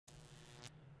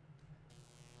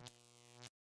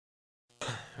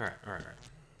Alright, alright, alright.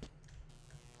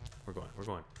 We're going, we're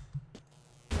going.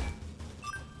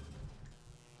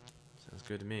 Sounds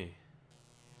good to me.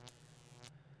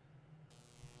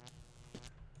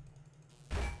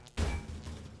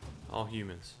 All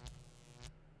humans.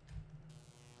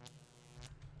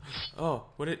 Oh,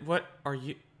 what are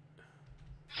you?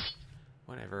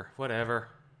 Whatever, whatever.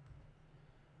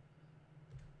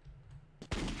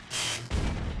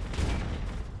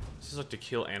 This is like to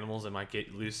kill animals that might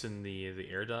get loose in the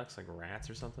air ducts, like rats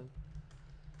or something.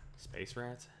 Space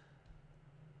rats.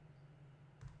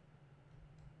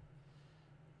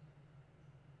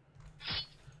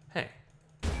 Hey.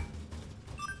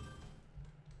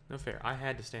 No fair. I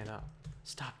had to stand up.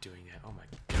 Stop doing that. Oh my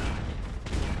god.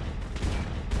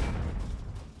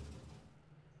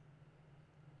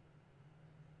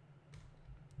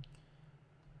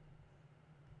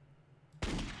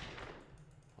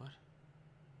 What?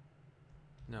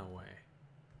 No way.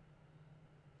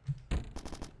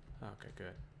 Okay,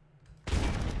 good.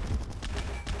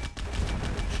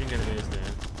 Machine gun it is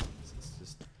then. It's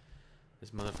just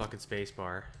this motherfucking space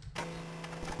bar.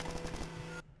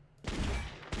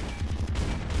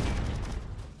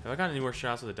 Have I got any more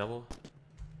shots with a double?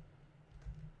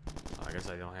 Oh, I guess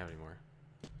I don't have any more.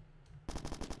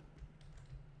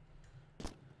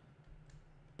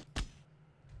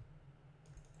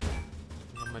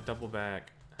 I have my double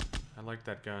back. I like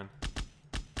that gun.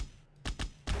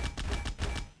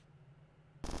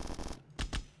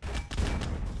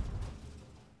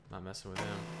 Not messing with him.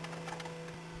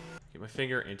 Get my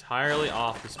finger entirely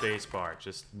off the space bar.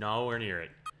 Just nowhere near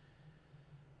it.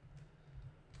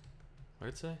 What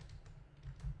did it say?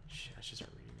 Shit, I should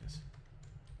start reading this.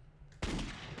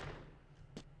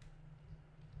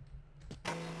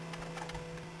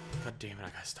 God damn it, I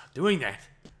gotta stop doing that.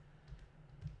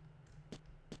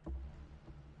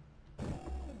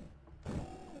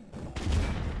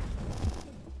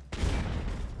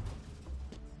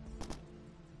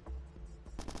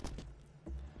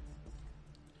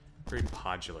 Very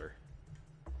podular.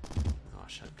 Oh,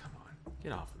 shut up, come on.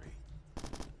 Get off of me.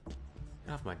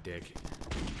 Get off my dick.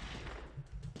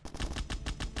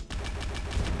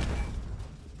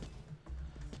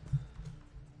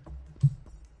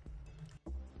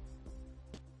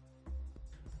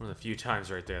 One of the few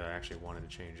times right there that I actually wanted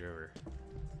to change over.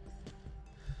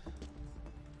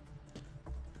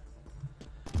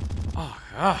 Oh,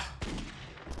 ah.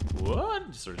 What?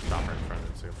 Just sort of stop right in front of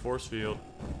it. It's like a force field.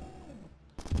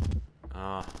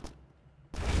 Ah.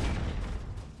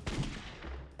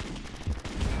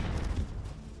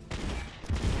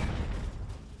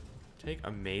 Take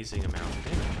amazing amounts of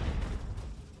damage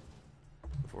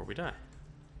before we die.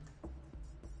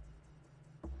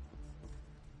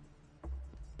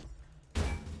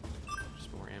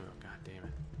 Just more ammo, god damn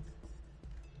it.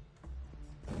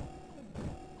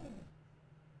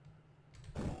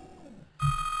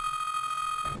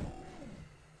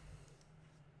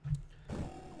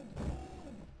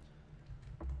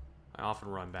 I often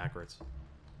run backwards.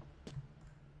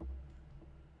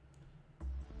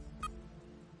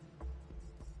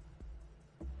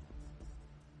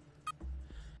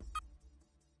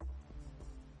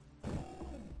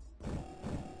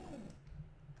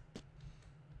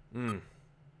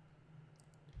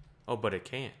 Oh, but it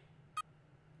can't.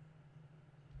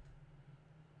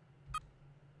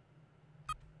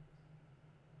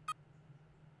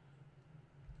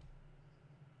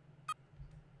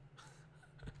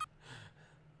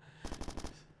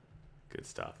 Good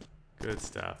stuff. Good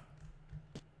stuff.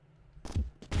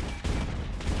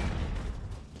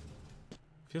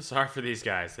 Feel sorry for these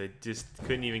guys. They just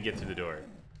couldn't even get through the door.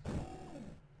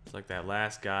 It's like that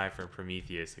last guy from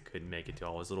Prometheus that couldn't make it to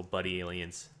all his little buddy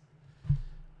aliens.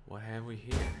 What have we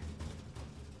here?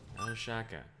 Another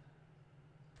shotgun.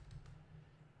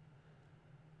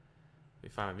 Be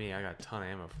fine with me. I got a ton of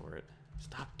ammo for it.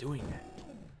 Stop doing that.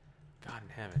 God in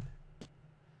heaven.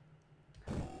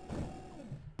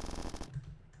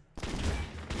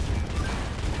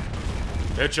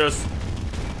 Bitches.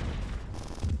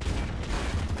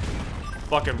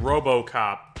 Fucking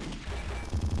RoboCop.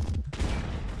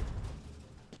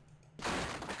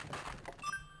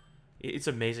 It's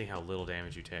amazing how little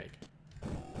damage you take.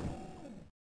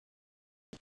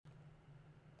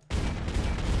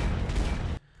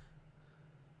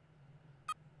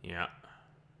 Yeah.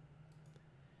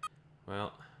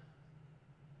 Well,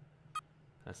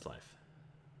 that's life.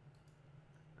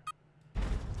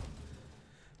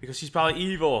 Because she's probably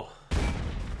evil.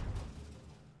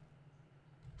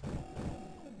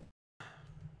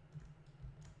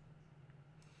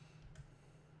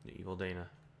 The evil Dana.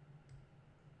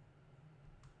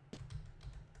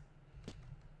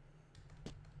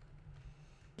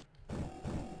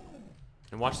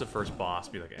 And watch the first boss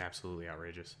be like absolutely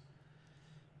outrageous.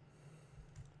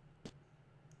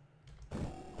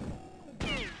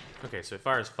 Okay, so it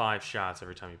fires 5 shots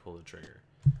every time you pull the trigger.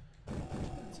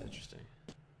 That's interesting.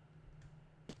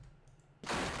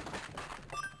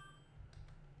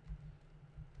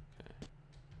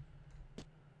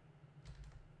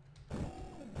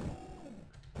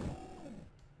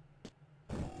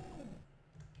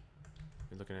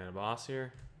 We're looking at a boss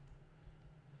here.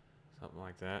 Something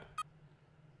like that.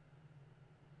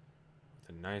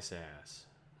 With a nice ass.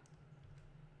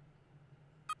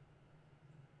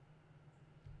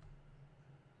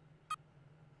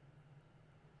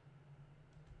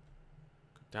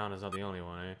 Down is not the only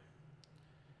one, eh?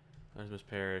 Others must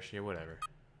perish. Yeah, whatever.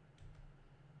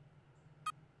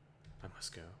 I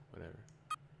must go. Whatever.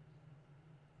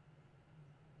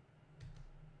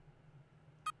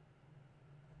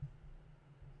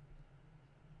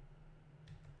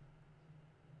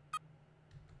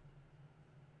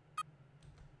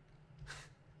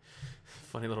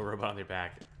 Funny little robot on their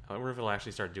back. I wonder if it'll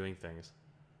actually start doing things.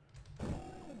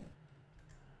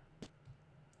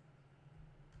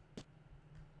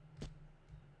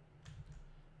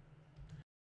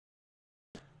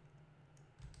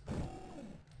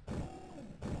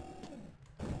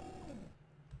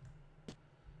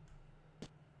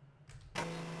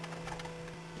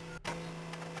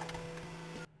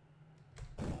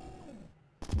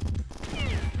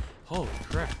 Holy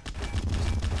crap.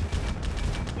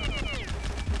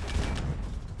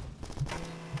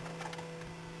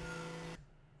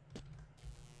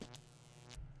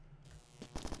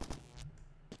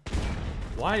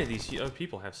 Why do these other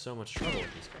people have so much trouble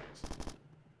with these guys?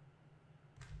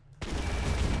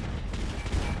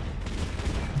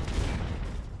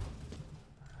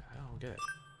 I don't get it.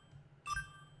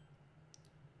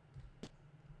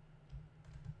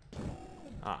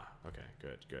 Ah, okay,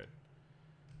 good, good.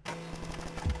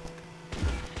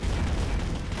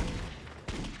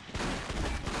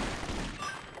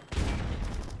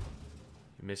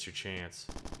 You missed your chance.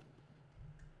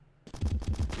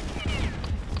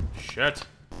 Shit.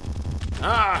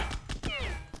 Ah!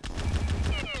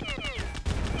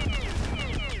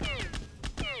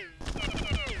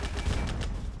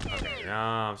 Okay,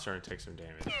 now I'm starting to take some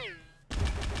damage.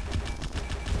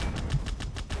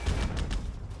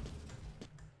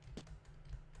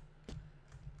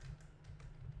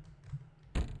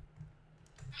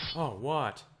 Oh,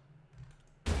 what?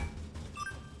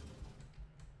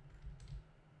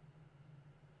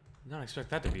 Not expect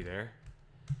that to be there.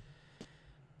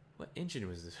 What engine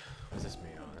was this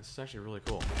made on? This is actually really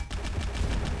cool.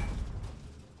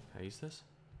 Can I use this?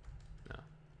 No.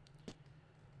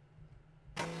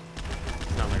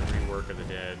 It's not like rework of the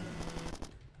dead.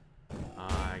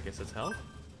 I guess it's health?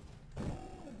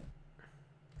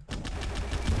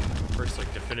 First,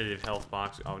 like, definitive health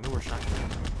box. Oh, no more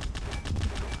shotguns.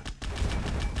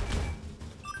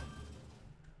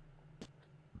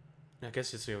 I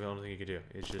guess it's the only thing you can do.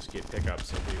 It's just get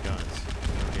pickups of your guns.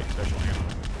 Don't get special ammo.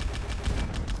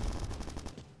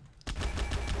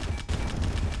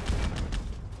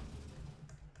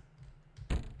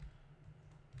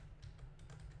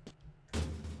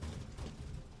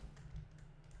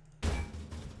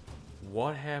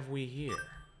 What have we here?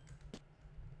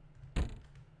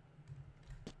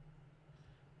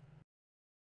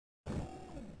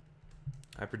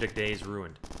 I predict days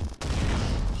ruined.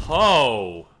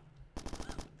 Oh!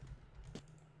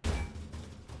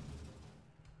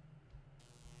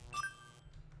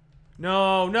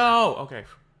 No, no! Okay.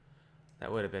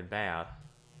 That would have been bad.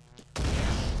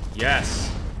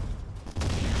 Yes!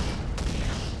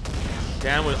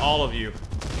 Down with all of you.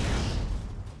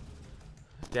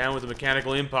 Down with the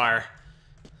mechanical empire.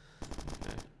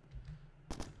 Okay.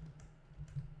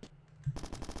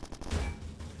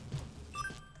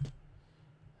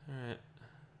 Alright.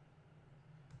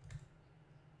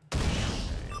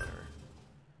 Okay, whatever.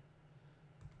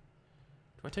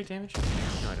 Do I take damage?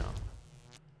 No, I don't.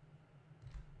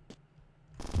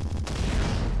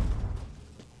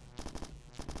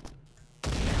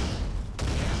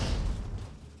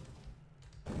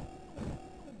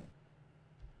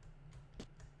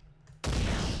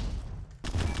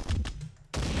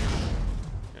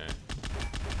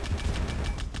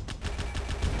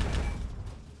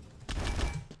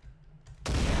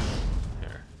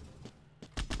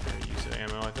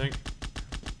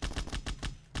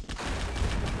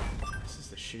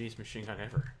 Shittiest machine gun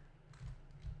ever.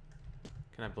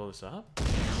 Can I blow this up?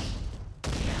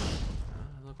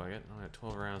 Look like it. I only have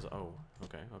 12 rounds. Oh,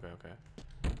 okay, okay, okay.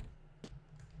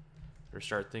 Or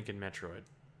start thinking Metroid.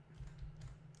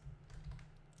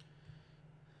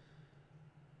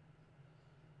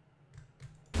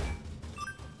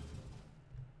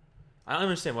 I don't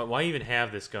understand why even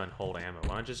have this gun hold ammo.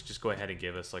 Why not just go ahead and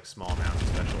give us like small amounts of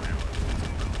special ammo?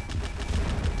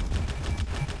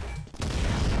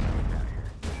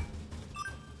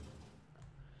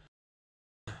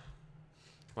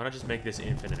 Why not just make this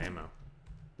infinite ammo?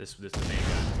 This the main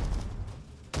gun.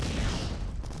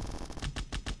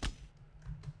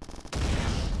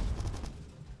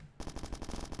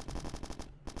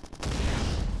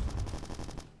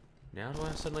 Now do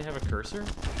I suddenly have a cursor?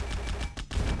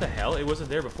 What the hell? It wasn't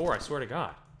there before, I swear to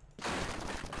God. I'll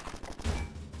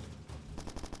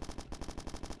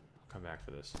come back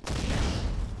for this.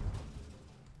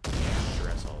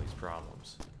 Address all these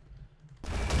problems.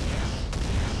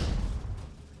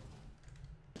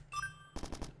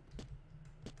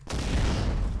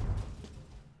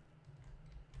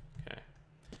 Okay.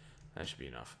 That should be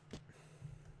enough.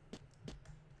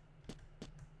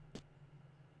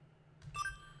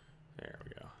 There we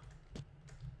go.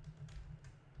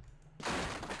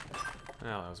 Oh,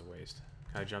 that was a waste.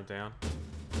 Can I jump down?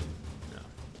 No.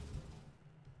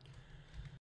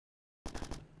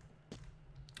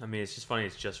 I mean, it's just funny,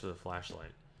 it's just for the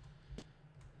flashlight.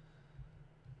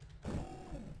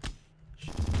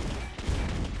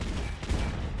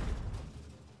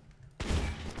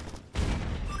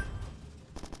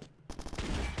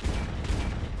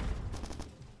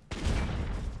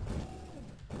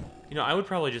 You know, I would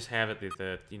probably just have it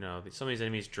that you know, some of these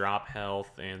enemies drop health,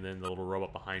 and then the little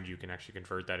robot behind you can actually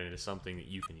convert that into something that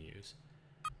you can use.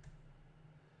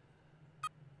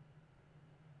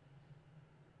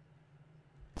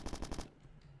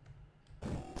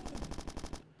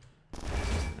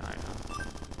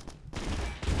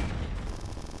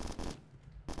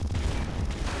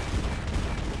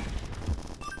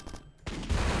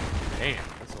 Damn,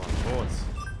 that's a lot of bullets.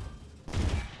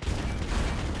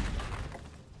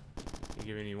 Can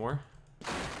you give me any more?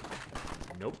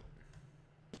 Nope.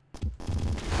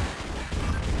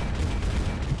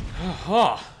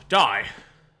 Oh, die.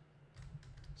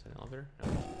 Is that an elevator? No.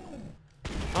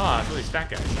 Ah, it's one of these fat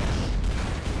guys.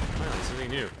 Wow, that's something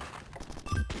new.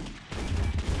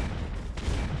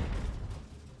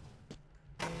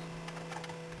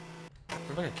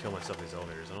 What if I can kill myself in these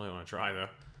elevators? I don't really want to try though.